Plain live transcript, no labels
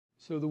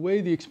So the way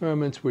the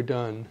experiments were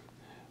done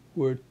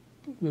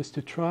was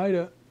to try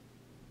to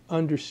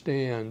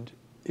understand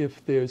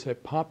if there's a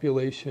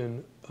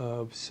population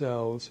of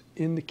cells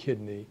in the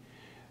kidney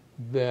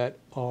that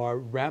are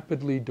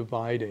rapidly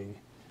dividing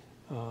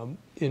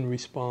in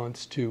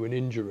response to an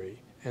injury,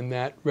 and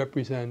that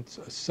represents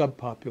a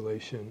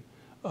subpopulation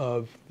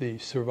of the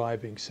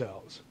surviving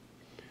cells,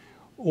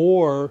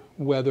 or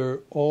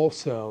whether all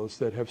cells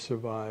that have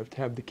survived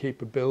have the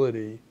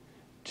capability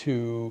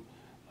to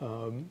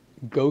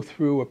go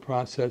through a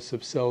process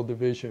of cell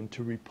division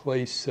to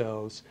replace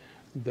cells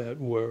that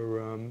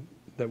were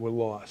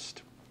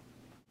lost.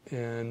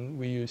 And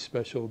we use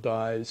special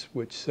dyes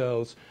which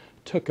cells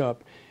took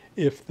up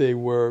if they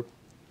were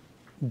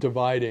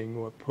dividing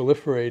or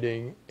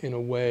proliferating in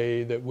a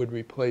way that would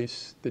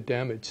replace the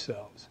damaged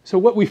cells. So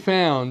what we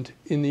found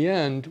in the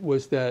end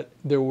was that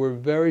there were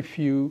very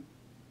few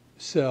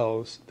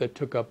cells that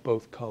took up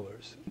both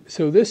colors.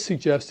 So this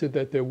suggested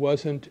that there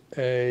wasn't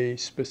a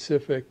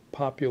specific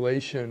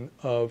population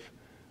of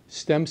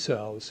stem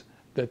cells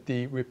that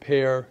the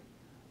repair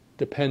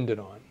depended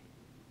on.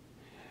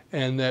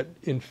 And that,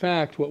 in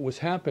fact, what was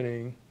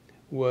happening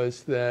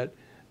was that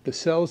the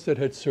cells that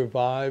had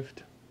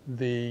survived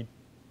the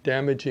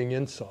damaging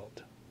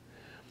insult,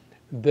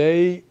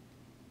 they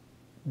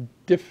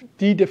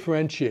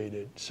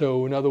de-differentiated.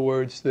 So in other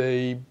words,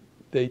 they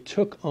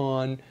took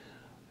on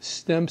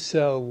stem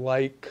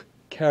cell-like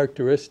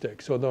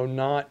characteristics, although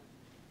not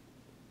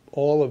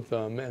all of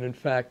them. And in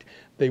fact,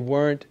 they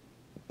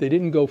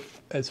didn't go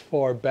as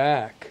far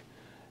back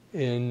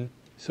in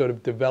sort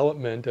of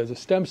development as a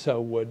stem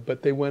cell would,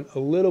 but they went a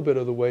little bit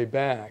of the way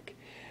back.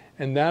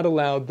 And that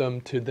allowed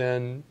them to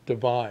then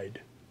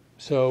divide.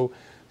 So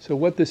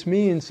what this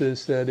means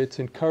is that it's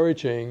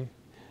encouraging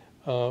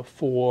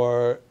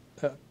for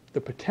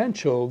the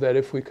potential that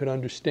if we could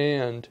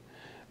understand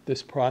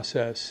this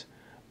process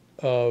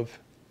of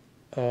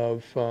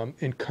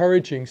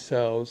encouraging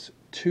cells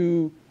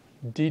to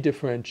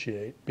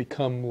de-differentiate,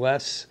 become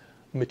less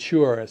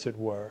mature, as it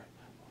were,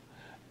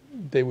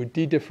 they would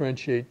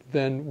de-differentiate,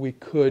 then we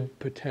could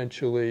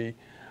potentially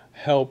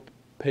help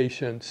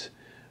patients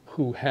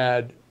who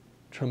had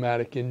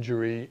traumatic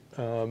injury,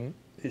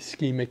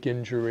 ischemic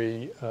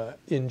injury,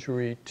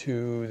 injury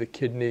to the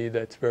kidney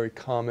that's very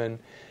common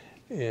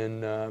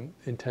in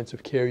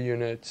intensive care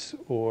units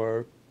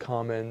or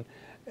common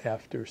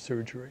after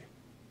surgery.